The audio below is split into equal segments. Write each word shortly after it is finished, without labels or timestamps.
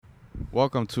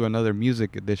Welcome to another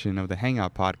music edition of the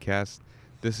Hangout Podcast.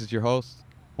 This is your host,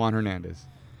 Juan Hernandez.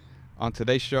 On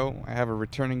today's show, I have a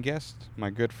returning guest, my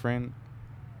good friend,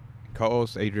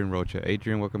 co-host Adrian Rocha.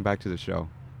 Adrian, welcome back to the show.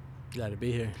 Glad to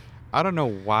be here. I don't know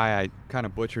why I kind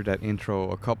of butchered that intro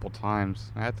a couple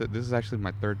times. This is actually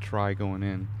my third try going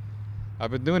in.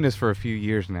 I've been doing this for a few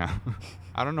years now.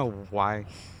 I don't know why.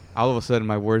 All of a sudden,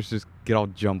 my words just get all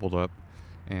jumbled up.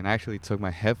 And I actually took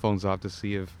my headphones off to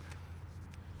see if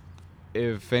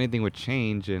anything would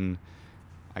change, and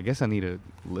I guess I need to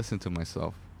listen to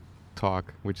myself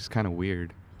talk, which is kind of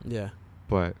weird. Yeah.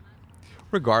 But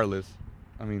regardless,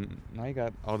 I mean, now you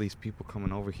got all these people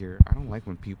coming over here. I don't like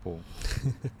when people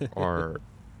are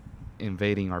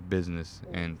invading our business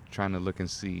and trying to look and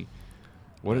see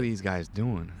what are these guys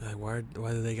doing. Like, why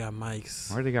do they got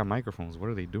mics? Why do they got microphones? What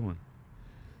are they doing?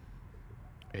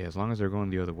 Hey, as long as they're going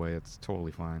the other way, it's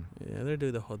totally fine. Yeah, they're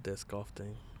doing the whole disc golf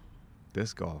thing.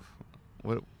 Disc golf?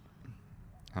 What?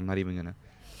 I'm not even gonna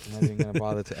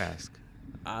bother to ask.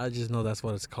 I just know that's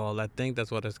what it's called. I think that's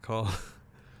what it's called.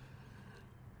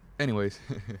 Anyways,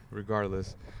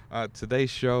 regardless,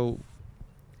 today's show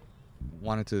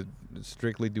wanted to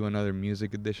strictly do another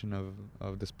music edition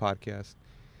of this podcast,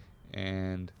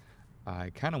 and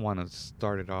I kind of want to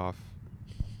start it off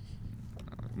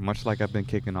much like I've been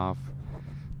kicking off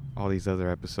all these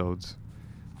other episodes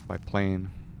by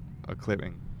playing a clip.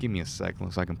 And give me a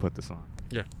second so I can put this on.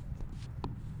 Yeah.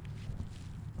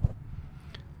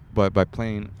 But by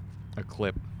playing a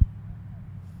clip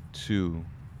to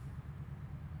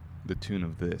the tune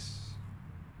of this.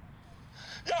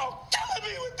 Y'all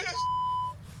killing me with this.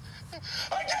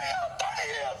 I get out 30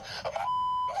 years of my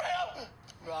career.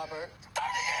 Robert. 30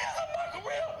 years of my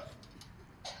career.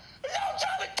 Y'all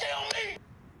trying to kill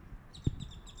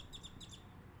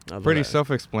me. Pretty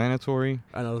self-explanatory.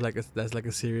 I know that's like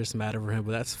a serious matter for him,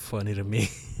 but that's funny to me.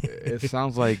 It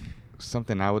sounds like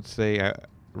something I would say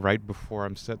right before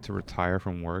I'm set to retire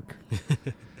from work.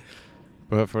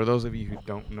 But for those of you who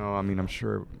don't know, I mean, I'm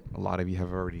sure a lot of you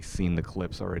have already seen the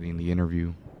clips already in the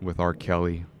interview with R.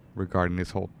 Kelly regarding this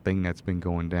whole thing that's been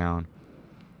going down.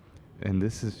 And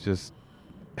this is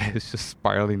it's just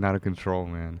spiraling out of control,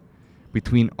 man.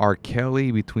 Between R.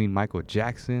 Kelly, between Michael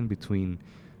Jackson, between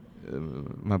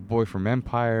my boy from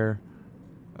Empire,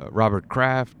 Robert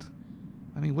Kraft.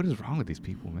 I mean, what is wrong with these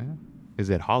people, man? Is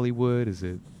it Hollywood? Is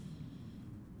it?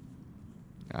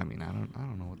 I mean, I don't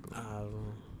know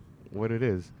what it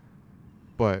is,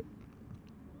 but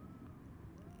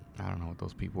I don't know what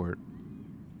those people are.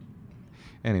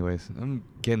 Anyways, I'm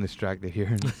getting distracted here,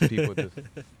 and people just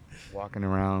walking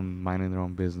around minding their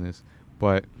own business.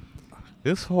 But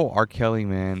this whole R. Kelly,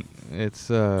 man, it's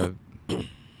at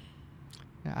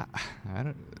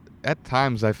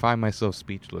times I find myself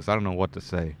speechless. I don't know what to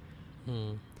say.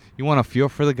 You want to feel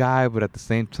for the guy, but at the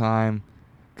same time,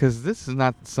 because this is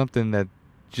not something that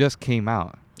just came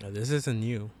out. This isn't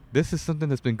new. This is something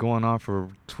that's been going on for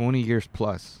 20 years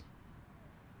plus.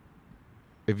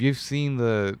 If you've seen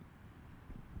the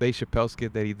Dave Chappelle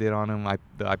skit that he did on him,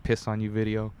 the I Piss on You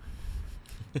video.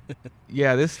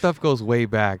 Yeah, this stuff goes way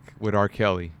back with R.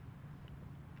 Kelly.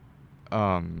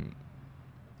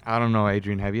 I don't know,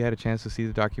 Adrian. Have you had a chance to see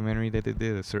the documentary that they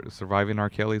did? Surviving R.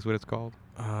 Kelly is what it's called.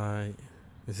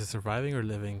 Is it Surviving or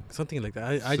Living? Something like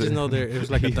that. I just know it was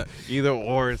like either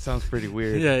or. It sounds pretty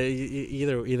weird. Yeah,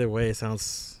 either way, it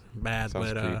sounds bad.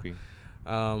 Sounds creepy.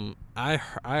 I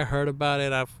heard about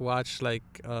it. I've watched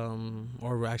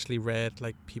or actually read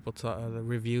people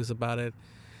reviews about it.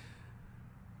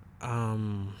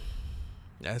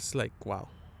 That's wow.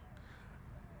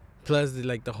 Plus,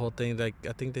 the whole thing, I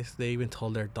think they even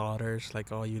told their daughters,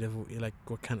 oh, you live,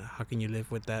 how can you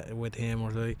live with him,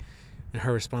 or and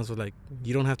her response was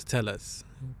you don't have to tell us.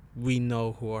 We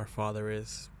know who our father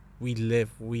is. We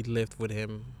lived with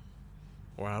him,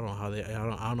 or I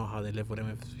don't know how they live with him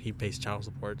if he pays child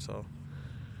support. So,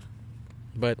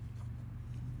 but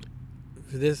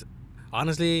for this,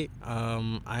 honestly,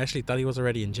 I actually thought he was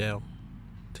already in jail.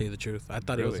 To tell you the truth, I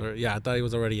thought really? I thought he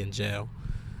was already in jail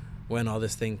when all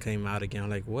this thing came out again. I'm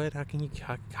like, what? How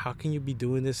can you be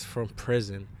doing this from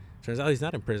prison? Turns out he's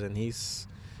not in prison.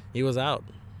 He was out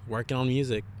working on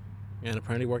music, and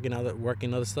apparently working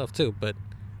other stuff too. But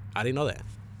I didn't know that.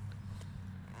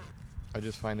 I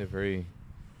just find it very,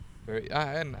 very.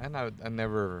 I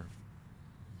never.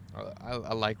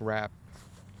 I like rap.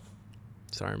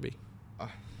 It's R&B.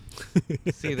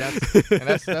 See,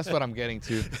 that's what I'm getting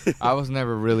to. I was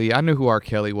never really. I knew who R.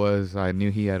 Kelly was. I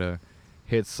knew he had a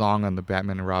hit song on the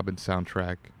Batman and Robin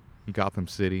soundtrack, Gotham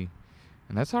City,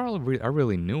 and that's how I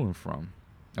really knew him from.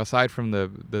 Aside from the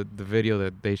video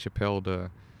that Dave Chappelle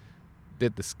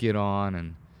did the skit on,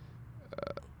 and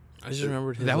I just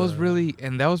remembered his. that was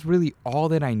really all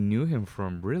that I knew him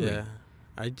from. Really. Yeah.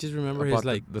 I just remember About his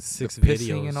like the 6 pissing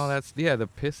videos and all that. Yeah, the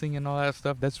pissing and all that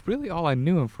stuff. That's really all I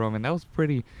knew him from, and that was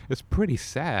pretty. It's pretty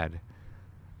sad.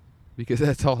 Because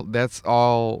that's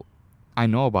all I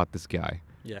know about this guy.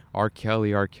 Yeah. R.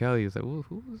 Kelly is like,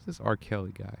 who is this R.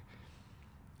 Kelly guy?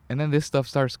 And then this stuff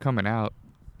starts coming out,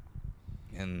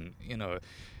 and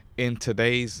in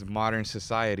today's modern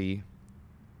society,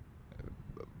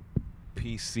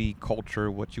 PC culture,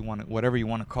 whatever you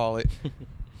want to call it,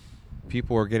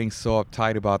 people are getting so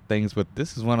uptight about things. But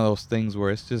this is one of those things where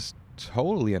it's just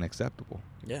totally unacceptable.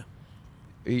 Yeah.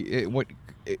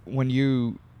 When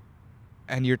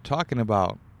you're talking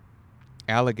about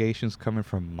allegations coming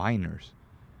from minors.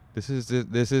 This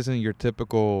isn't your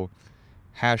typical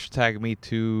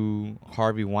 #MeToo,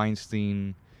 Harvey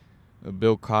Weinstein,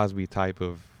 Bill Cosby type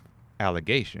of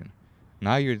allegation.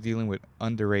 Now you're dealing with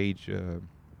underage,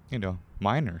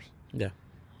 minors. Yeah.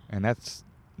 And that's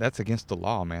against the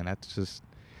law, man. That's just,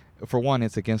 for one,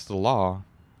 it's against the law,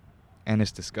 and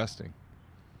it's disgusting.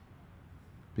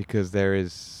 Because there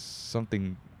is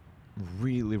something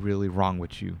really, really wrong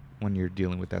with you when you're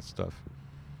dealing with that stuff.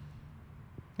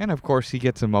 And of course, he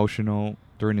gets emotional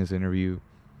during his interview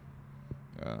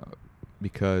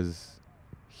because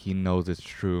he knows it's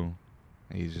true.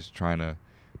 He's just trying to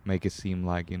make it seem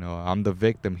like, I'm the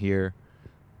victim here.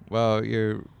 Well,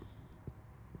 you're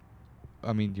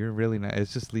really not. It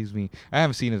just leaves me. I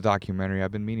haven't seen a documentary.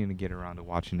 I've been meaning to get around to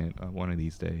watching it one of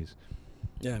these days.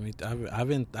 Yeah, I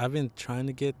mean, I've been trying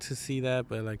to get to see that,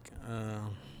 but like,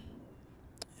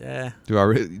 yeah. Do I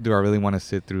really want to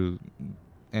sit through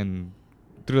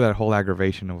that whole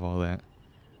aggravation of all that?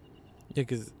 Yeah,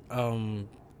 because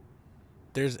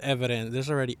there's evidence. There's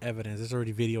already evidence. There's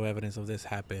already video evidence of this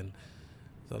happen.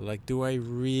 So like, do I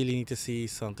really need to see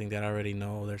something that I already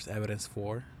know there's evidence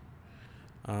for?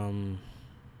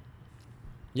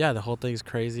 Yeah, the whole thing is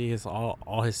crazy. His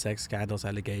all his sex scandals,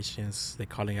 allegations, they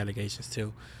calling allegations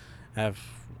too, have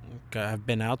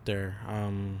been out there.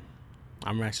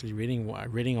 I'm actually reading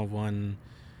of one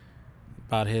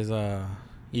about his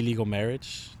illegal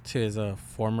marriage to his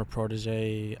former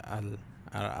protege. I'm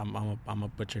gonna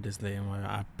butcher this name.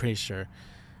 I'm pretty sure.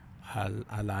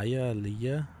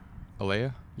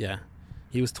 Aliyah. Yeah,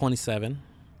 he was 27,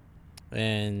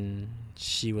 and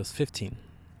she was 15.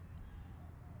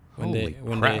 When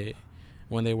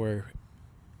they were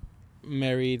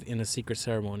married in a secret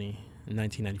ceremony in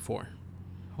 1994.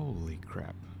 Holy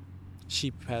crap.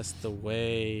 She passed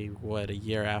away, a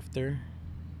year after?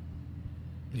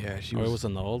 Yeah, it was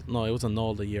annulled? No, it was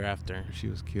annulled a year after. She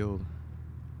was killed.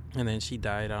 And then she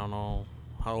died. I don't know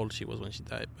how old she was when she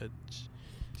died, but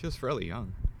she was fairly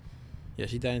young. Yeah,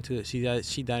 she died in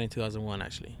 2001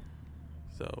 actually.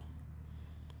 So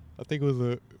I think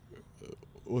it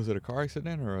was it a car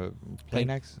accident or a plane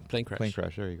crash? Plane crash. Plane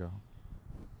crash. There you go.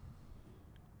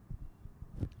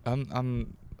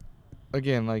 I'm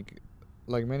again, like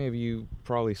many of you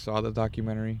probably saw the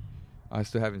documentary. I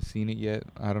still haven't seen it yet.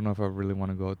 I don't know if I really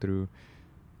want to go through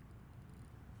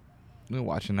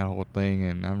watching that whole thing,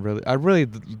 and I really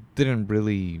didn't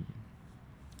really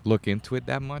look into it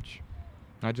that much.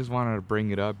 I just wanted to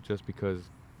bring it up just because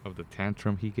of the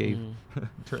tantrum he gave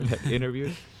during that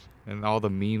interview. And all the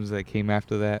memes that came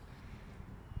after that.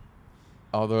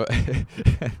 Although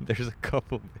there's a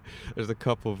couple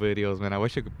videos, man. I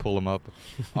wish I could pull them up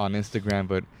on Instagram,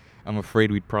 but I'm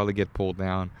afraid we'd probably get pulled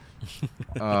down.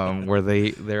 Where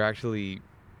they're actually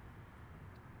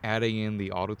adding in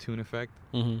the auto-tune effect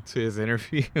to his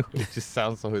interview. It just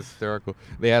sounds so hysterical.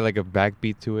 They had like a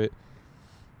backbeat to it,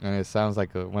 and it sounds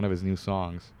like one of his new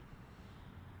songs.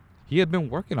 He had been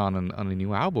working on a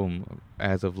new album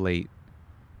as of late.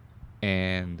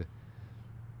 And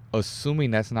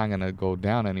assuming that's not going to go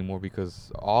down anymore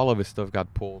because all of his stuff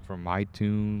got pulled from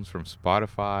iTunes, from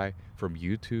Spotify, from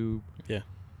YouTube. Yeah.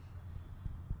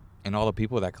 And all the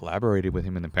people that collaborated with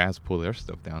him in the past pulled their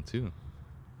stuff down too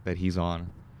that he's on.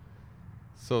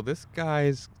 So this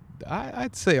guy's,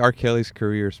 I'd say R. Kelly's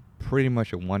career is pretty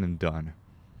much a one and done.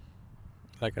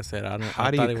 Like I said, How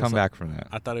do you come back from that?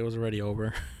 I thought it was already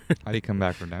over. How do you come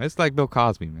back from that? It's like Bill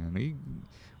Cosby, man.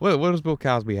 What does Bill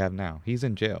Cosby have now? He's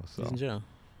in jail. So. He's in jail.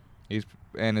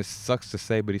 And it sucks to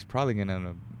say, but he's probably going to end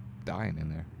up dying in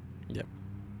there. Yep.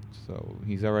 So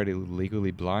he's already legally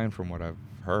blind from what I've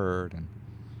heard, and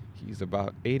he's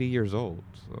about 80 years old.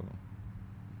 So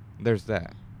there's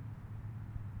that.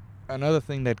 Another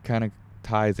thing that kind of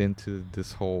ties into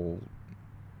this whole,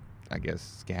 I guess,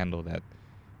 scandal that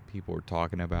people were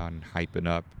talking about and hyping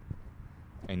up,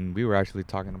 and we were actually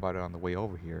talking about it on the way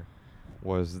over here,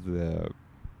 was the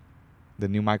the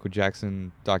new Michael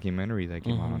Jackson documentary that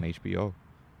came out on Mm-hmm. HBO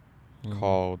Mm-hmm.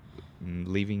 called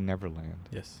Leaving Neverland.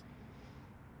 Yes.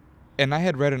 And I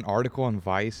had read an article on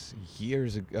Vice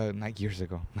years ago, not years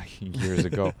ago,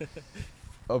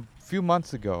 a few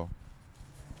months ago.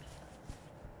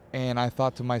 And I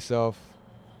thought to myself,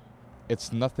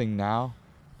 it's nothing now,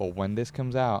 but when this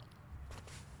comes out,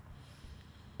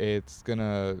 they're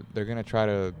gonna try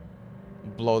to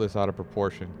blow this out of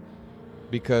proportion.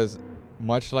 Because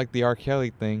much like the R.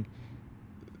 Kelly thing,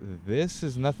 this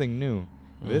is nothing new.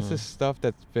 This Mm-hmm. is stuff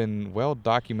that's been well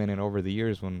documented over the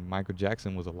years when Michael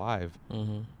Jackson was alive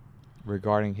Mm-hmm.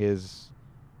 regarding his,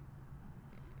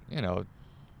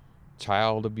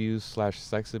 child abuse /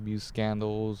 sex abuse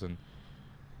scandals. And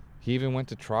he even went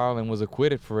to trial and was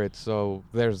acquitted for it. So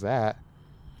there's that.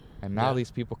 And now Yeah.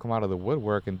 these people come out of the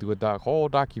woodwork and do a whole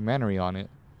documentary on it.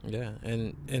 Yeah,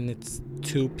 and it's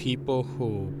two people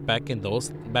who back in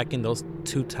those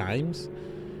two times,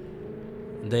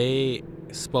 they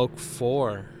spoke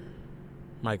for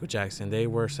Michael Jackson. They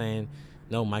were saying,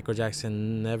 no, Michael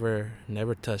Jackson never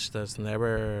touched us,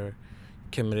 never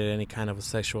committed any kind of a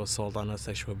sexual assault on us,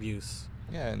 sexual abuse.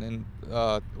 Yeah, and then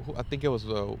I think it was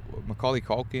Macaulay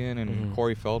Culkin and Mhm.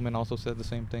 Corey Feldman also said the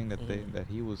same thing, that Mhm. that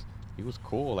he was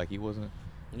cool, like he wasn't.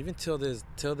 Even till this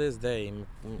day,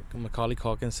 Macaulay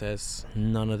Culkin says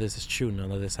none of this is true.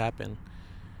 None of this happened.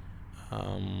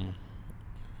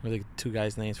 The two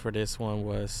guys' names for this one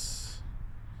was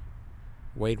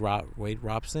Wade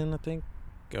Robson, I think.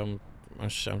 I'm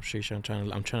sure. I'm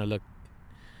trying to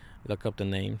look up the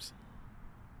names.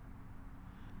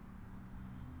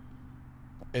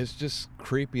 It's just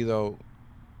creepy though.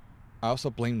 I also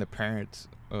blame the parents.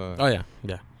 Oh yeah.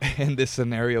 In this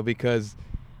scenario, because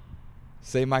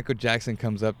say Michael Jackson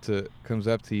comes up to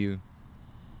you,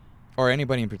 or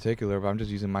anybody in particular, but I'm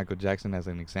just using Michael Jackson as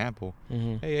an example.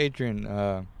 Mm-hmm. Hey Adrian,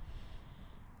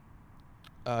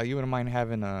 you wouldn't mind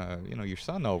having your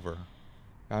son over?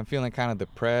 I'm feeling kind of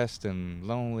depressed and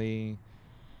lonely,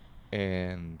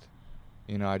 and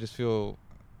I just want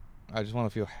to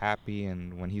feel happy,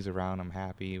 and when he's around I'm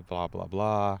happy, blah blah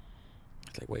blah.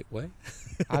 It's like, wait, what?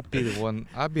 I'd be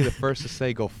the first to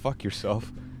say go fuck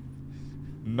yourself.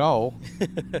 No.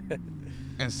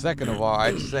 And second of all,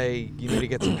 I'd say you need to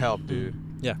get some help, dude.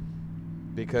 Yeah.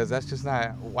 Because that's just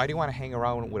not. Why do you want to hang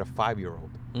around with a 5-year-old?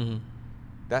 Mm-hmm.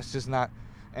 That's just not.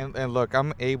 And look,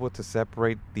 I'm able to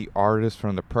separate the artist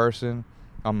from the person.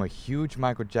 I'm a huge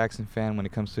Michael Jackson fan when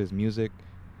it comes to his music.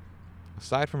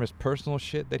 Aside from his personal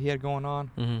shit that he had going on,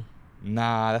 Mm-hmm.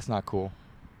 nah, that's not cool.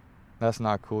 That's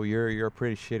not cool. You're a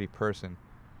pretty shitty person,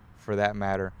 for that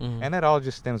matter. Mm-hmm. And that all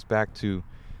just stems back to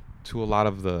a lot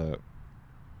of the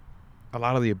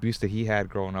abuse that he had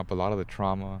growing up, a lot of the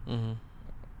trauma Mm-hmm.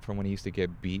 from when he used to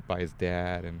get beat by his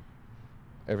dad, and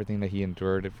everything that he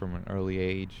endured from an early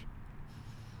age.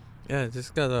 Yeah,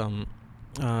 just got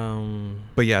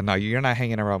But yeah, no, you're not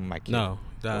hanging around with my kid. No,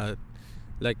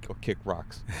 like Go kick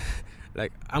rocks.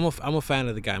 like I'm a fan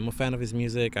of the guy. I'm a fan of his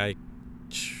music. I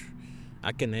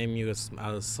can name you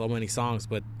so many songs,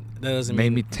 but that doesn't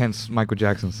Name mean me 10 Michael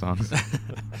Jackson songs.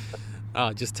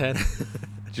 Oh, just 10.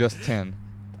 Just 10.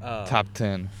 Top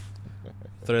 10.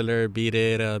 Thriller, Beat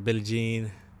It, Billie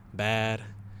Jean, Bad,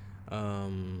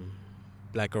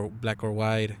 Black or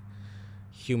White,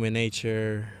 Human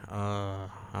Nature. I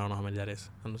don't know how many that is.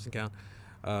 I'm losing count.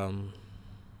 I'm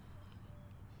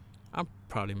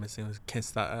probably missing. Can't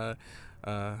stop.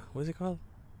 What's it called?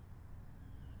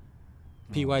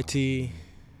 PYT.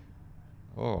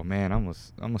 Oh man, I'm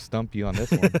gonna stump you on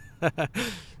this one.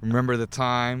 Remember the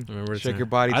time? Shake your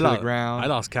body to the ground. I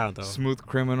lost count though. Smooth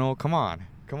Criminal. Come on.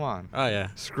 Oh yeah.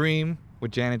 Scream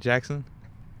with Janet Jackson.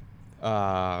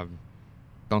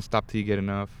 Don't Stop Till You Get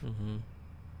Enough.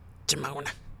 Jamona.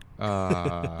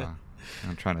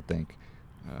 I'm trying to think.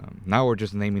 Now we're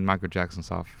just naming Michael Jackson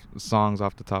songs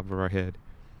off the top of our head.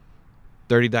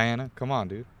 Dirty Diana. Come on,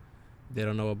 dude. They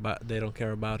don't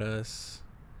care about us.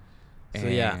 So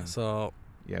And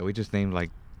yeah. we just named I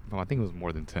think it was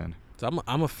more than 10. So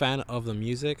I'm a fan of the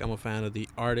music. I'm a fan of the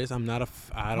artist. I'm not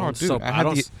I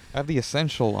have the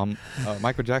essential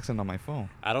Michael Jackson on my phone.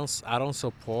 I don't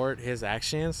support his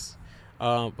actions,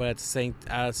 but at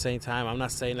the same time, I'm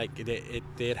not saying like it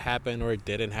did happen or it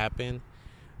didn't happen.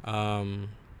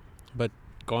 But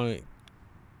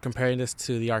comparing this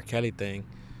to the R. Kelly thing,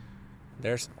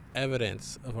 there's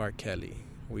evidence of R. Kelly.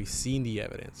 We've seen the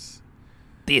evidence.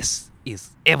 This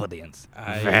is evidence.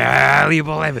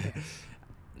 Valuable evidence.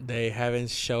 They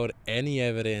haven't showed any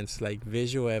evidence, like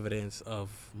visual evidence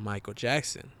of Michael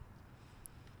Jackson,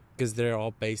 because they're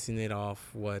all basing it off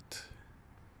what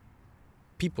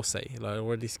people say, like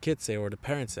what these kids say or the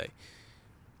parents say.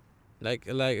 Like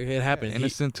it happened.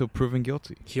 Innocent till proven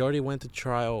guilty. He already went to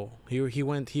trial. He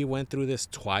went through this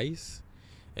twice,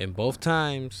 and both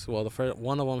times, well, the first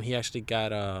one of them he actually got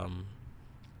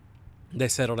they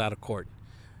settled out of court.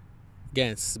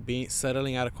 Again,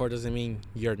 settling out of court doesn't mean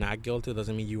you're not guilty. It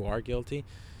doesn't mean you are guilty.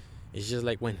 It's just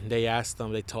like when they asked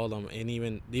them, they told them, and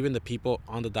even the people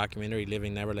on the documentary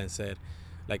Living Neverland said,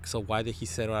 like, so why did he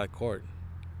settle out of court?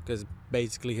 Because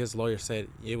basically his lawyer said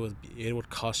it would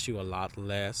cost you a lot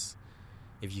less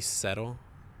if you settle,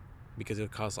 because it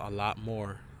would cost a lot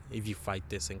more if you fight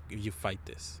this.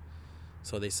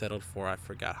 So they settled for, I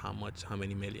forgot how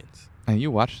many millions. And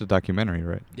you watched the documentary,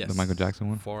 right? Yes. The Michael Jackson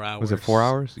one? 4 hours. Was it 4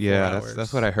 hours? 4 Yeah, hours.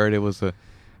 that's what I heard. It was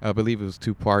I believe it was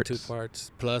 2 parts. 2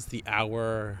 parts plus the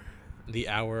hour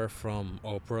from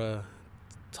Oprah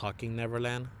talking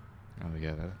Neverland. Oh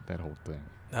yeah, that whole thing.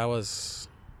 That was,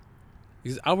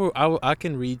 because I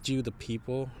can read you the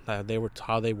people that they were,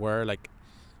 how they were. Like,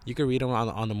 you can read them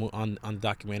on the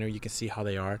documentary. You can see how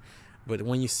they are, but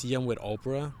when you see them with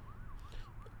Oprah,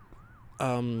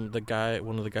 one of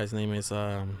the guys' name is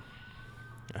I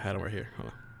had him right here. Hold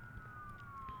on.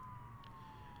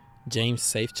 James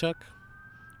Safechuck.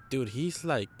 Dude, he's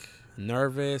like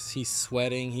nervous. He's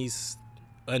sweating. He's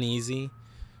uneasy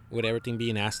with everything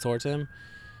being asked towards him.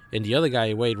 And the other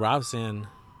guy, Wade Robson,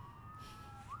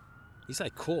 he's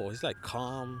like cool. He's like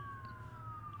calm,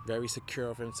 very secure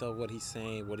of himself, what he's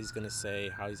saying, what he's gonna say,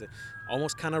 how he's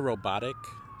almost kind of robotic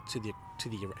to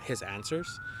his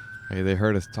answers. Hey, they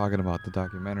heard us talking about the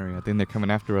documentary. I think they're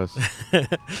coming after us.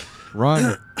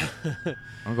 Run! I'm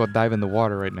gonna go dive in the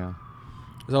water right now.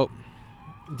 So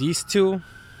these two,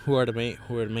 who are the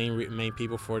main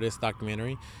people for this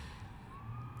documentary,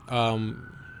 I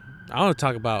want to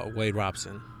talk about Wade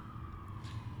Robson.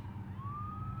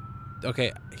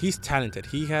 Okay, he's talented.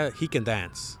 He can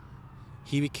dance.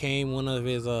 He became one of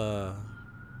his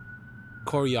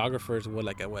choreographers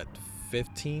at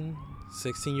 15,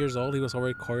 16 years old. He was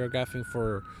already choreographing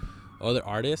for other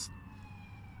artists.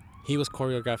 He was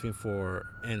choreographing for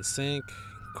NSYNC,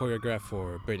 choreographed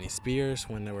for Britney Spears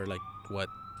when they were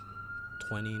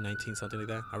 20, 19, something like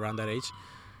that, around that age.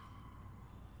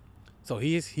 So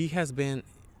he has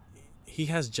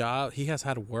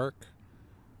had work.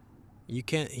 He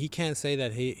can't say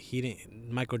that he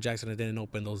didn't, Michael Jackson didn't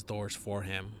open those doors for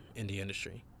him in the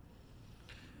industry.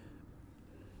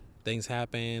 Things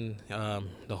happen.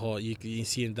 The whole, you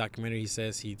see in the documentary, he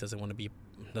says he doesn't want to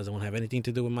have anything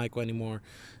to do with Michael anymore.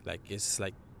 Like, it's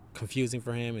like confusing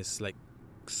for him. It's like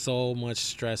so much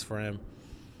stress for him.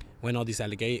 When all these then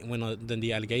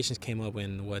the allegations came up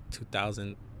in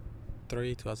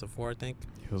 2003, 2004, I think.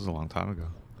 It was a long time ago.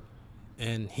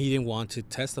 And he didn't want to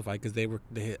testify because the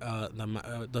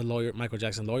lawyer, Michael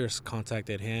Jackson lawyers,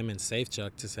 contacted him and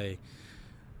Safechuck to say,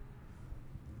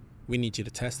 we need you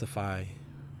to testify,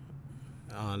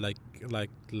 like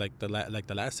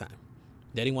the last time.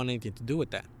 They didn't want anything to do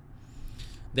with that.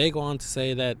 They go on to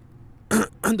say that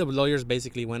the lawyers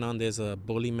basically went on this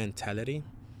bully mentality,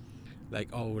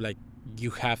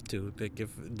 you have to,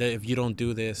 if you don't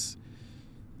do this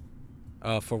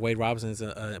for Wade Robson's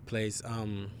place,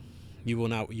 you will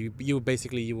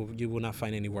not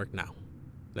find any work now.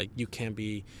 Like, you can't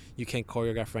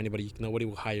choreograph for anybody. Nobody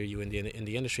will hire you in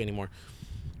the industry anymore.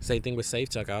 Same thing with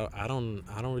Safechuck. I don't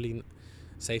really.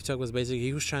 Safechuck was basically,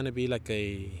 he was trying to be like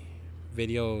a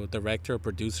video director or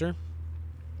producer.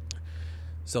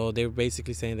 So they were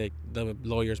basically saying that the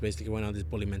lawyers basically went on this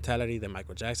bully mentality, that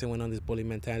Michael Jackson went on this bully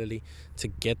mentality to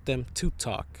get them to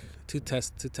talk, to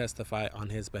testify on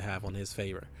his behalf, on his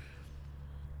favor.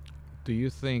 Do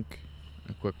you think,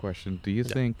 a quick question, do you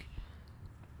think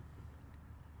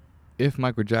if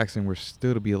Michael Jackson were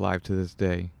still to be alive to this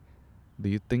day, do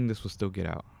you think this would still get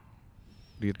out?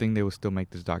 Do you think they would still make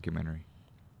this documentary?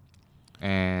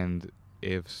 And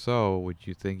if so, would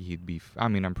you think he'd be,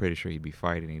 I'm pretty sure he'd be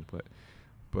fighting it, but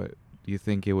do you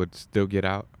think it would still get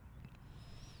out?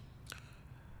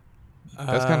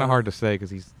 That's kind of hard to say because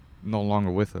he's no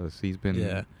longer with us. He's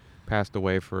been passed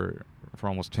away for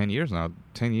almost 10 years now.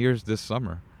 10 years this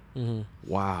summer. Mm-hmm.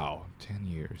 Wow, 10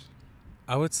 years.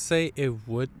 I would say it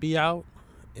would be out.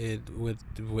 It would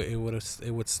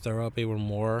stir up even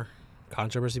more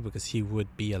controversy because he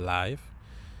would be alive.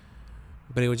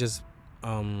 But it would just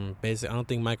basically, I don't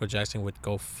think Michael Jackson would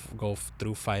go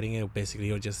through fighting it. Basically,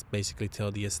 he'll just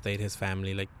tell the estate, his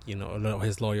family,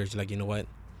 his lawyers, you know what,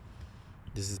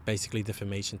 this is basically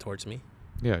defamation towards me.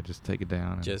 Yeah, just take it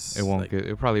down. Just it won't get.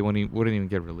 It probably wouldn't even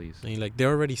get released. And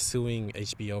they're already suing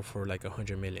HBO for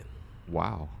 $100 million.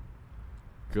 Wow.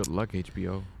 Good luck,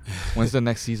 HBO. When's the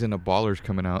next season of Ballers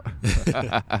coming out?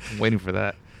 I'm waiting for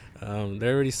that.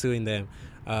 They're already suing them.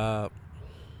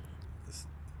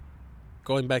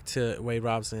 going back to Wade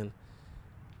Robson,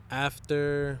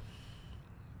 after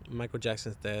Michael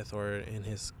Jackson's death, or in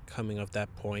his coming of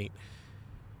that point,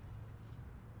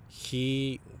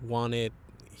 he pleaded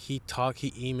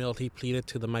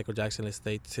to the Michael Jackson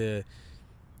estate to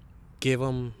give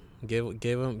him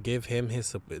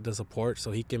the support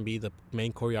so he can be the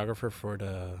main choreographer for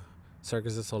the Cirque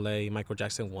du Soleil Michael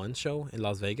Jackson 1 show in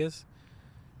Las Vegas.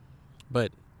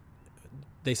 But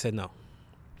they said no.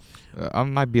 I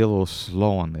might be a little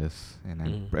slow on this, and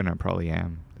I probably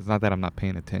am. It's not that I'm not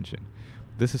paying attention.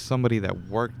 This is somebody that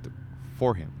worked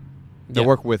for him. That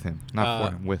worked with him, not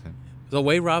for him, with him. So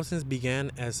Wade Robson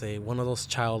began as one of those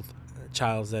childs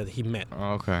that he met.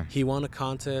 Oh, okay. He won a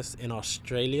contest in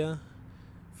Australia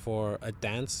for a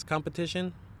dance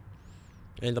competition,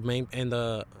 and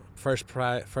the first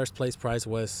place prize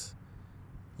was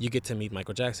you get to meet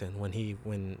Michael Jackson when he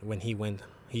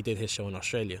did his show in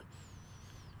Australia.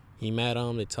 He met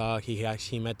him. They talked. He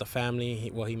actually met the family. He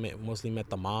mostly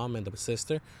met the mom and the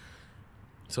sister.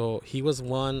 So he was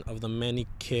one of the many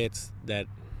kids that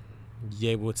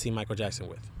you would see Michael Jackson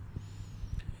with.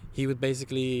 He was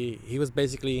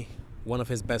basically one of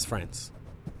his best friends.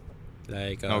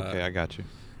 Like Okay, I got you.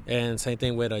 And same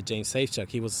thing with James Safechuck.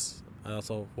 He was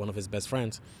also one of his best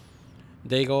friends.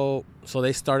 They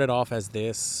started off as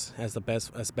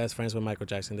best friends with Michael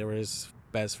Jackson. They were his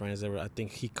best friends. I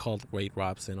think he called Wade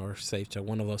Robson or Safechuck,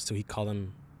 one of those two. He called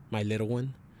him my little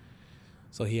one.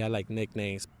 So he had like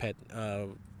nicknames, pet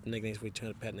names for each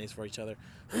other.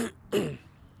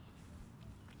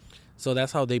 So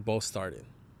that's how they both started.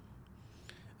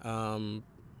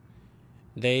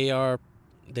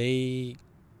 They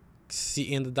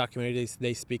see in the documentary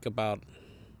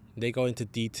they go into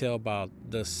detail about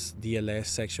the alleged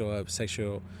sexual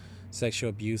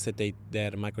abuse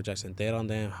that Michael Jackson did on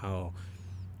them, how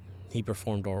he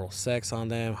performed oral sex on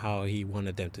them, how he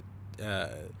wanted them to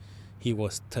he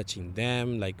was touching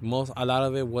them. Like a lot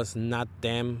of it was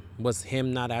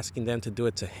him not asking them to do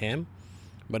it to him,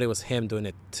 but it was him doing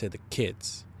it to the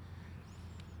kids.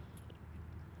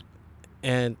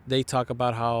 And they talk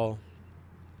about how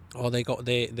they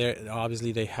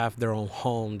obviously they have their own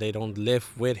home. They don't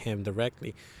live with him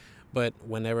directly, but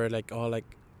whenever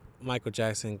Michael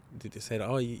Jackson said,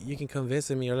 "Oh, you can come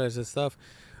visit me," or there's this stuff,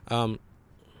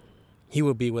 he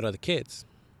would be with other kids,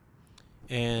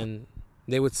 and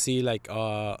they would see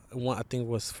one I think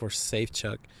was for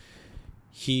Safechuck.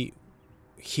 He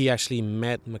actually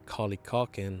met Macaulay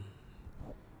Culkin,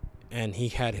 and he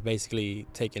had basically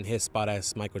taken his spot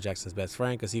as Michael Jackson's best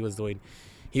friend because he was going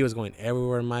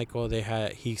everywhere.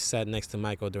 He sat next to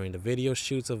Michael during the video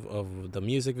shoots of the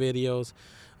music videos.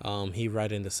 He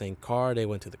ride in the same car. They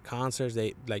went to the concerts.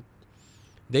 They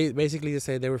basically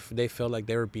said they felt like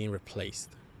they were being replaced.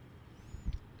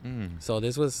 So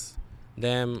this was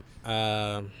them.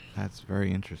 That's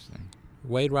very interesting.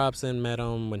 Wade Robson met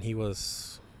him when he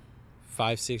was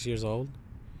 5-6 years old,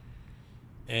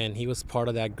 and he was part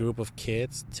of that group of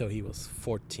kids till he was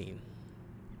 14.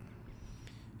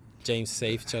 James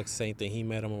Safechuck, same thing. He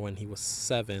met him when he was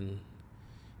 7,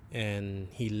 and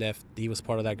he left. He was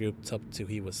part of that group up till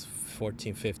he was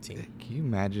 14, 15. Can you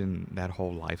imagine that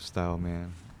whole lifestyle,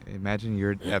 man? Imagine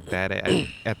you're at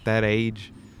that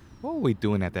age. What were we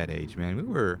doing at that age, man? We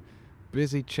were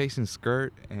busy chasing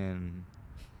skirt, and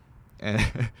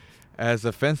as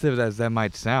offensive as that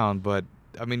might sound, but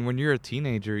I mean, when you're a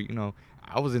teenager,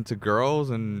 I was into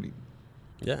girls and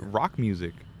rock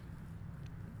music.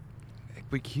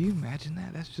 But can you imagine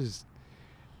that? That's just,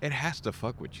 it has to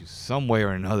fuck with you some way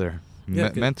or another.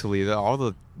 Mentally,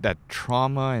 that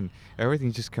trauma and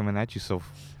everything's just coming at you so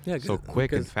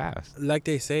quick and fast. Like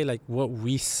they say, like what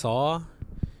we saw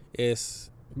is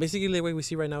basically the way we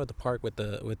see right now at the park with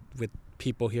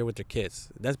people here with their kids.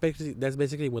 That's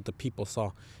basically what the people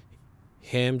saw.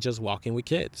 Him just walking with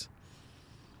kids.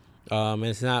 And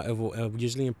it's not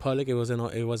usually in public. It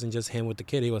wasn't just him with the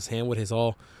kid. It was him with his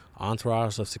whole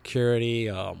entourage of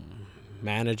security,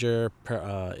 manager,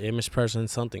 image person,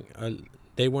 something.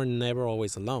 They were never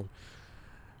always alone.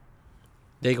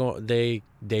 They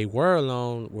were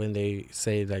alone when they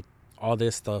say like all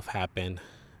this stuff happened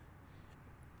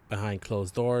behind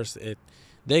closed doors.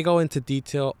 They go into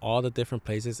detail all the different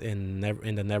places in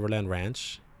the Neverland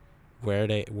Ranch, where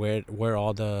they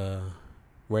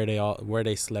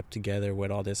slept together,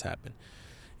 where all this happened.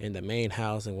 In the main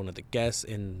house,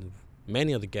 in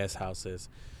many of the guest houses,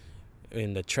 by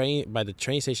the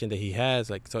train station that he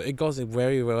has, so it goes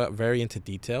very, very into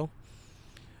detail.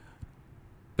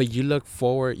 But you look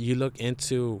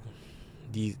into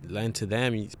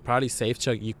them. Probably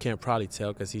Safechuck, you can't probably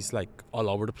tell because he's like all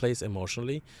over the place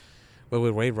emotionally. But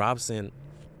with Wade Robson,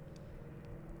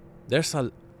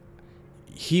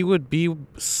 he would be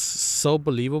so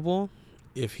believable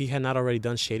if he had not already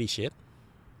done shady shit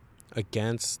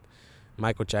against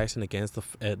Michael Jackson, against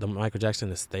the Michael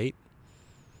Jackson estate,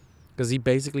 because he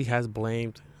basically has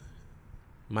blamed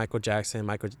the Michael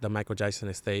Jackson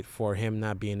estate for him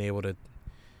not being able to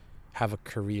have a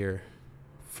career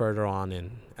further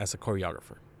on as a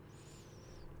choreographer.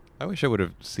 I wish I would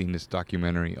have seen this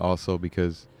documentary also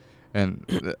because,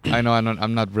 and I know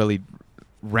I'm not really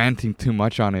ranting too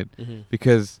much on it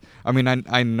because I mean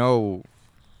I know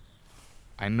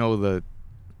the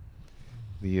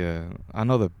I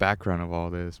know the background of all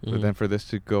this, but then for this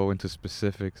to go into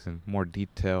specifics and more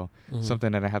detail,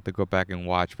 something that I have to go back and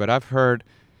watch. But I've heard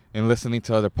and listening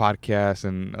to other podcasts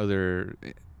and other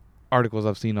articles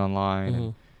I've seen online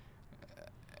and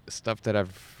stuff that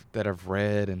I've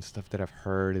read and stuff that I've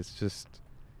heard. It's just,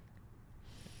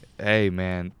 hey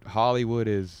man, Hollywood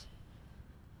is.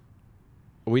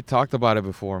 We talked about it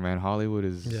before, man. Hollywood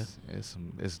is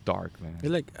dark, man.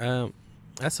 Like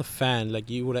as a fan, like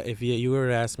you would, if you were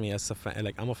to ask me as a fan,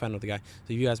 like I'm a fan of the guy.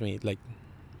 So if you ask me, like,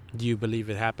 do you believe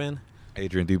it happened?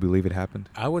 Adrian, do you believe it happened?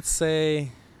 I would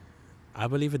say, I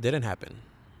believe it didn't happen.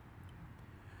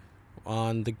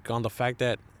 On the fact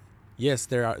that, yes,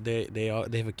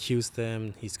 they've accused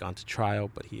him. He's gone to trial,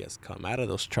 but he has come out of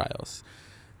those trials.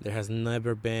 There has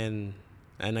never been,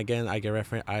 and again,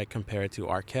 I compare it to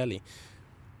R. Kelly.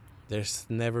 There's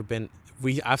never been.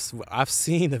 I've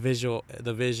seen the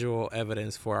visual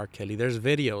evidence for R. Kelly. There's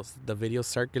videos. The videos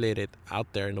circulated out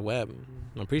there in the web.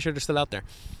 I'm pretty sure they're still out there.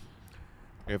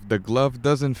 If the glove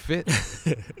doesn't fit,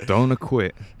 don't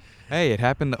acquit. Hey, it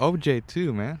happened to OJ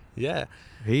too, man. Yeah.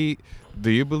 Do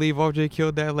you believe OJ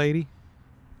killed that lady?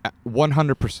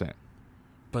 100%.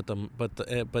 But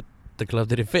the glove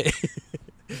didn't fit.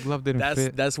 The glove didn't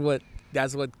fit. That's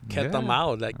what kept him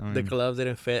out. Like, the glove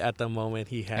didn't fit at the moment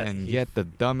he had. And yet the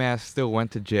dumbass still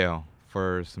went to jail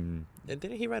for some. And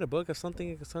didn't he write a book or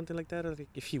something like that? Or like,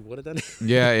 if he would have done it.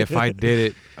 Yeah, if I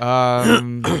did it,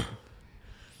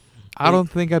 I don't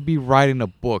think I'd be writing a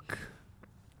book.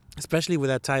 Especially with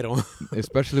that title.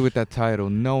 Especially with that title,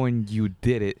 knowing you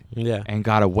did it. Yeah. And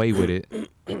got away with it.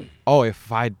 Oh,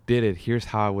 if I did it, here's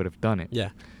how I would have done it. Yeah.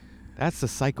 That's a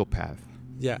psychopath.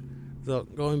 Yeah. So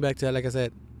going back to that, like I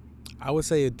said, I would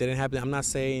say it didn't happen. I'm not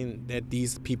saying that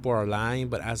these people are lying,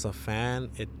 but as a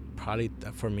fan, it probably,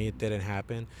 for me, it didn't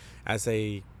happen. I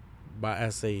take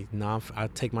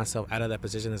myself out of that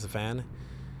position as a fan.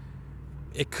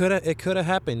 It could have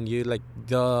happened.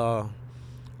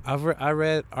 I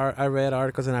read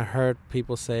articles and I heard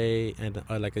people say, and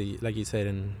like you said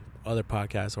in other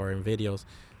podcasts or in videos,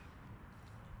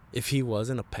 if he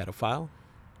wasn't a pedophile,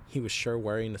 he was sure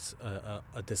wearing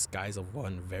a disguise of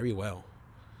one very well.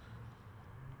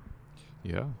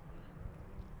 Yeah.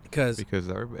 Because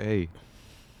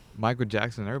Michael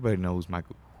Jackson, everybody knows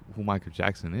who Michael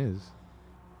Jackson is,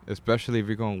 especially if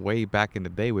you're going way back in the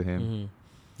day with him. Mm-hmm.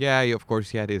 Yeah, of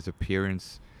course he had his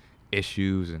appearance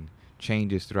issues and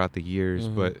changes throughout the years,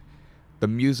 but the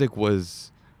music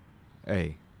was,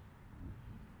 it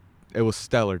was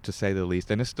stellar to say the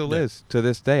least, and it still is to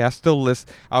this day. I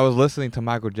was listening to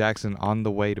Michael Jackson on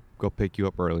the way to go pick you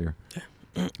up earlier.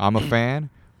 I'm a fan,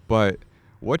 but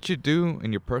what you do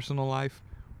in your personal life,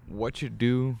 what you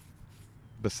do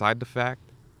beside the fact,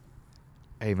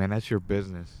 hey man, that's your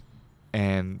business.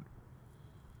 And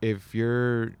if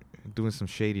you're doing some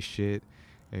shady shit,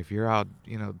 if you're out,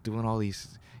 doing all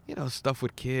these, stuff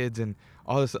with kids and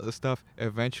all this other stuff,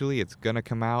 eventually it's gonna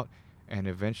come out, and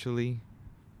eventually,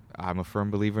 I'm a firm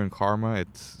believer in karma.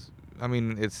 It's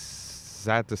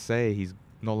sad to say he's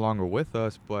no longer with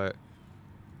us, but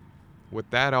with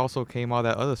that also came all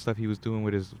that other stuff he was doing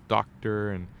with his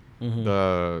doctor and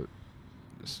the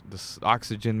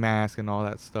oxygen mask and all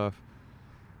that stuff.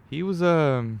 He was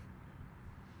a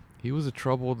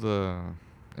troubled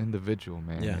individual,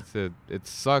 man. Yeah. It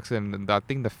sucks, and I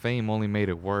think the fame only made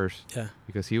it worse. Yeah.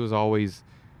 Because he was always,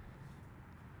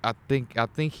 I think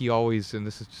he always, and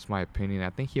this is just my opinion,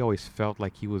 I think he always felt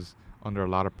like he was under a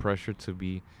lot of pressure to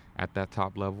be at that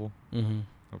top level.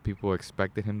 Or people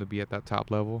expected him to be at that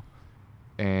top level.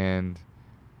 And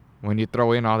when you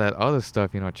throw in all that other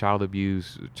stuff, child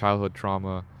abuse, childhood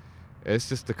trauma, it's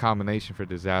just a combination for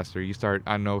disaster.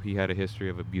 I know he had a history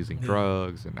of abusing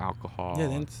drugs and alcohol. Yeah,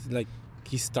 then it's like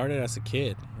he started as a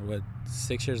kid,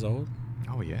 6 years old?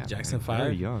 Oh, yeah. Jackson 5?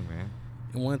 Very young, man.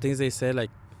 And one of the things they said,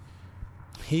 like,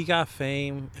 he got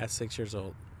fame at 6 years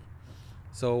old.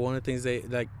 So one of the things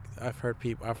I've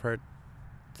heard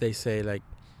they say, like,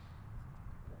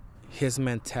 his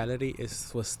mentality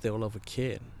was still of a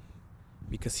kid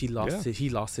because he lost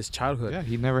his childhood. Yeah,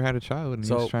 he never had a childhood, and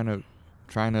he was trying to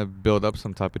trying to build up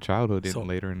some type of childhood So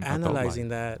later in analyzing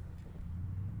adult life. that,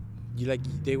 you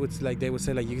they would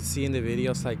say like you could see in the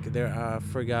videos like there I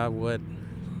forgot what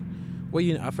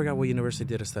I forgot what university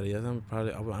did a study.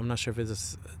 I'm not sure if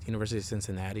it's a University of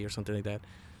Cincinnati or something like that.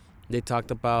 They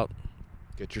talked about.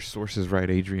 Get your sources right,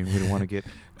 Adrian. We don't want to get.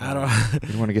 I don't. We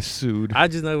don't want to get sued. I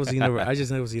just know it was I just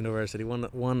know it was university.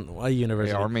 A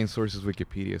university. Hey, our main source is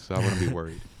Wikipedia, so I wouldn't be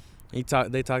worried.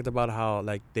 They talked about how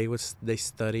like they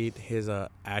studied his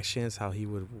actions, how he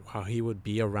would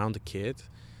be around the kids.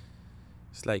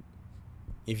 It's like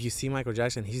if you see Michael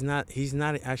Jackson, he's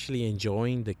not actually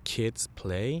enjoying the kids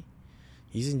play.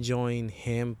 He's enjoying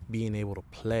him being able to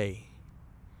play.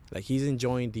 Like he's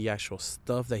enjoying the actual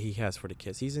stuff that he has for the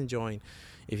kids. He's enjoying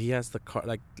if he has the car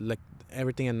like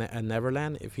everything at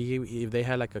Neverland. If they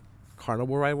had like a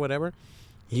carnival ride, whatever,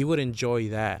 he would enjoy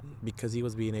that because he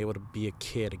was being able to be a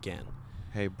kid again.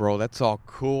 Hey, bro, that's all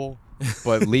cool,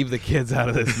 but leave the kids out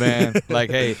of this, man. Like,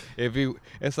 hey,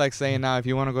 it's like saying now if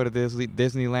you want to go to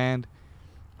Disneyland,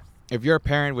 if you're a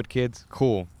parent with kids,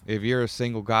 cool. If you're a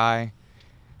single guy,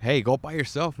 hey, go by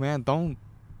yourself, man. Don't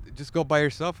just go by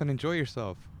yourself and enjoy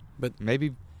yourself. But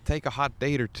maybe take a hot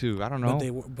date or two. I don't know.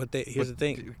 Here's the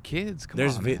thing. Kids, come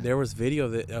on. There was video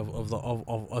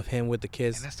of him with the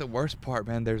kids. And that's the worst part,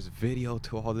 man. There's video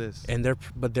to all this. And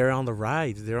they're on the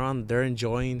rides. They're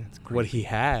enjoying what he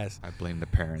has. I blame the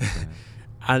parents,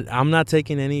 man. I'm not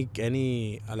taking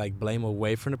any like blame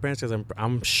away from the parents because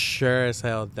I'm sure as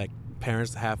hell that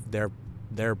parents have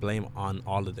their blame on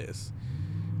all of this.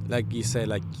 Like you said,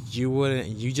 like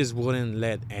you just wouldn't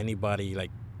let anybody like,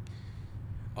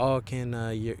 oh, can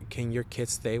your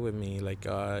kids stay with me like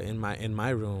in my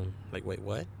room? Like, wait,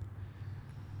 what?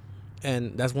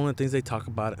 And that's one of the things they talk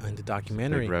about in the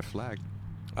documentary. Big red flag.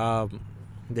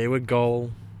 They would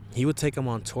go. He would take them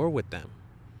on tour with them,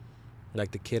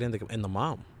 like the kid and the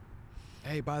mom.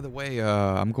 Hey, by the way,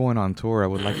 I'm going on tour. I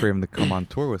would like for him to come on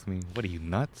tour with me. What are you,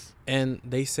 nuts? And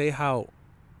they say how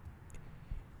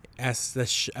as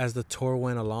the tour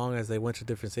went along, as they went to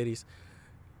different cities,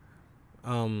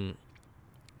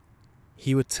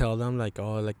 he would tell them like,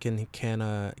 oh, like can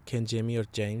Jimmy or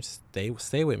James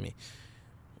stay with me?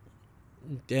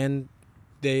 Then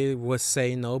they would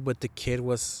say no, but the kid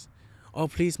was, oh,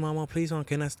 please, mama,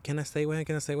 can I stay with him?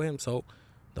 Can I stay with him? So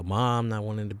the mom, not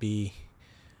wanting to be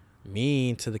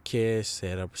mean to the kid,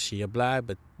 said she obliged,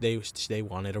 but they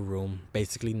wanted a room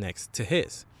basically next to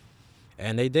his,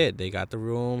 and they did. They got the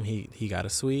room. He got a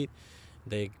suite.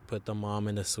 They put the mom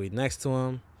in the suite next to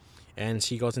him, and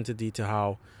she goes into detail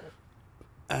how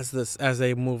as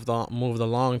they moved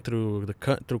along through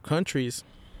countries,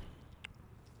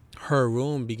 her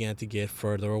room began to get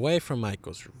further away from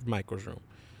Michael's room.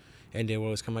 And they would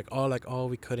always come like, oh,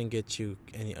 we couldn't get you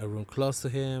a room close to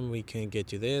him. We can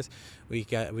get you this. We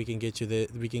can get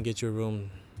you a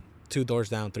room 2 doors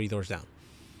down, 3 doors down.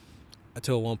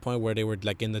 Until one point where they were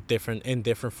like in different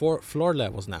floor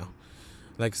levels now.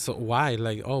 Like, so why?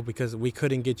 Like, oh, because we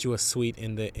couldn't get you a suite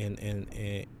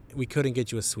we couldn't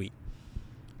get you a suite.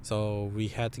 So we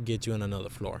had to get you in another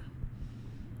floor.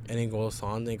 And it goes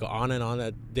on. They go on and on.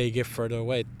 That they get further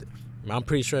away. I'm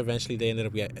pretty sure eventually they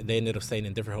ended up staying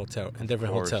in different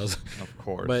hotels. Of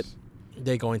course. But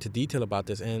they go into detail about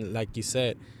this, and like you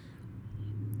said,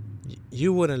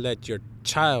 you wouldn't let your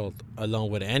child alone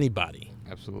with anybody.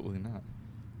 Absolutely not.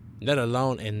 Let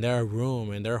alone in their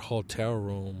room, in their hotel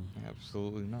room.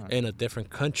 Absolutely not. In a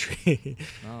different country.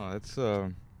 No,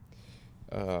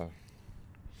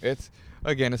 it's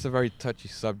again, it's a very touchy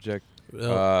subject.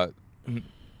 No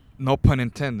pun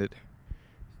intended.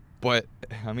 But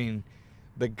I mean,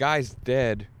 the guy's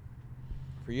dead.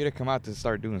 For you to come out to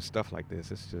start doing stuff like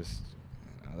this, it's just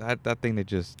that thing that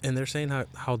just. And they're saying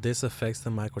how this affects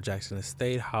the Michael Jackson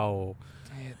estate. How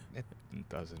it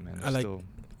doesn't, man. They're still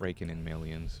raking in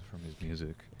millions from his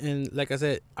music. And like I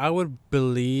said, I would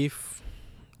believe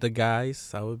the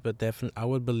guys. I would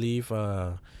believe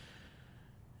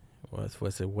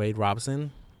what's it, Wade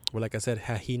Robson. Well, like I said,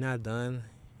 had he not done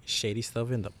shady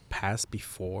stuff in the past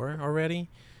before already,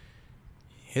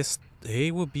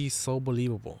 he would be so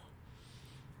believable.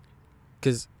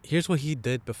 Because here's what he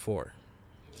did before.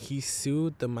 He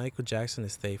sued the Michael Jackson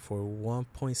estate for 1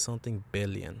 point something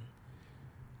billion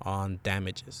on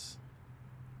damages.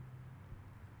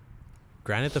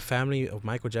 Granted, the family of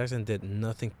Michael Jackson did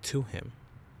nothing to him.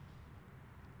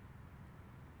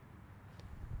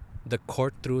 The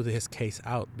court threw his case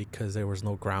out because there was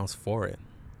no grounds for it.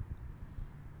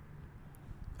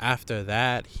 After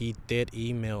that, he did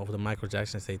email the Michael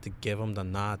Jackson estate to give him the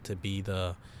nod to be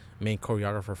the main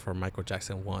choreographer for Michael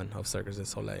Jackson 1 of Circus du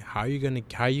Soleil. How are you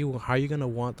gonna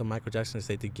want the Michael Jackson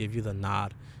estate to give you the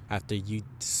nod after you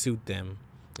sued them?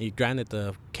 You granted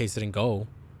the case didn't go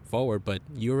forward, but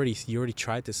you already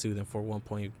tried to sue them for 1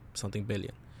 point something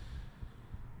billion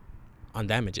on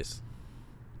damages,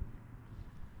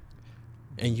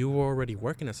 and you were already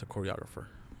working as a choreographer.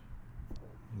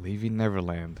 Leaving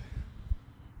Neverland.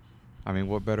 I mean,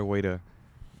 what better way to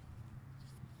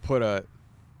put a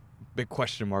big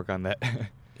question mark on that?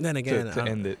 Then again, to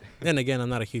end it. Then again, I'm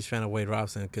not a huge fan of Wade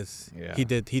Robson because he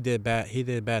did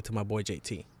bad to my boy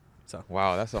JT. So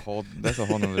wow, that's a whole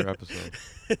nother episode.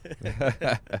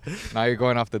 Now you're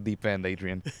going off the deep end,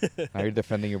 Adrian. Now you're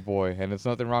defending your boy, and there's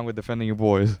nothing wrong with defending your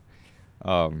boys.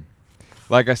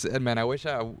 Like I said, man, I wish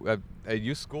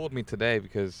you schooled me today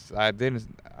because I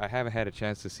haven't had a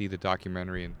chance to see the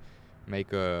documentary and make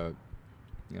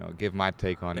give my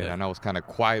take on it. Yeah. I know it was kind of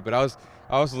quiet, but I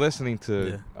was listening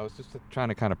to. I was just trying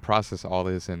to kind of process all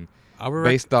this, and I would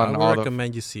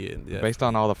recommend you see it. Yeah. Based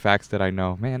on all the facts that I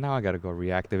know, man, now I got to go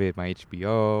reactivate my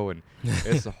HBO, and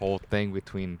it's a whole thing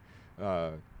between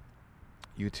YouTube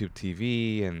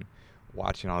TV and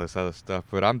watching all this other stuff.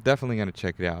 But I'm definitely going to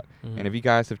check it out. Mm-hmm. And if you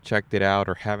guys have checked it out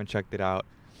or haven't checked it out,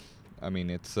 I mean,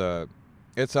 it's up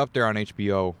there on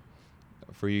HBO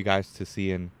for you guys to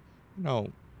see and,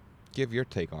 give your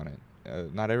take on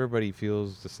it. Not everybody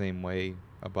feels the same way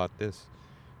about this.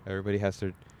 Everybody has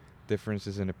their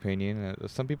differences in opinion.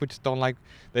 Some people just don't like.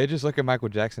 They just look at Michael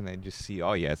Jackson and just see,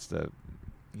 oh yeah,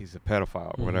 he's a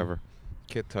pedophile or whatever,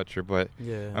 kid toucher. But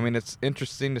yeah, I mean, it's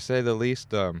interesting to say the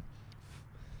least. I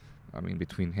mean,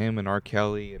 between him and R.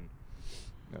 Kelly and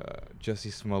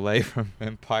Jussie Smollett from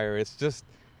Empire,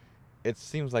 it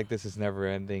seems like this is never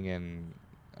ending, and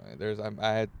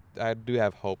I do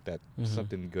have hope that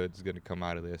something good is going to come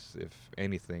out of this. If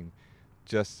anything,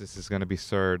 justice is going to be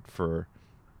served for,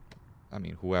 I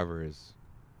mean, whoever is,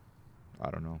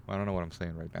 I don't know what I'm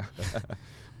saying right now.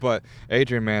 But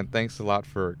Adrian, man, thanks a lot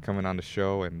for coming on the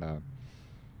show. And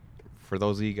for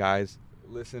those of you guys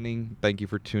listening, thank you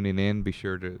for tuning in. Be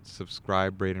sure to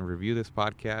subscribe, rate, and review this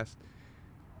podcast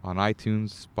on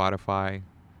iTunes, Spotify,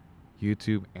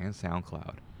 YouTube, and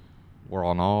SoundCloud. We're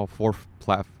on all 4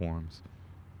 platforms.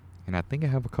 And I think I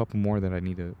have a couple more that I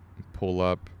need to pull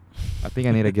up. I think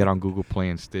I need to get on Google Play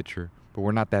and Stitcher. But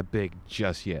we're not that big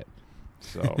just yet.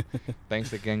 So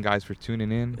thanks again, guys, for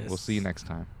tuning in. Yes. We'll see you next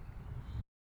time.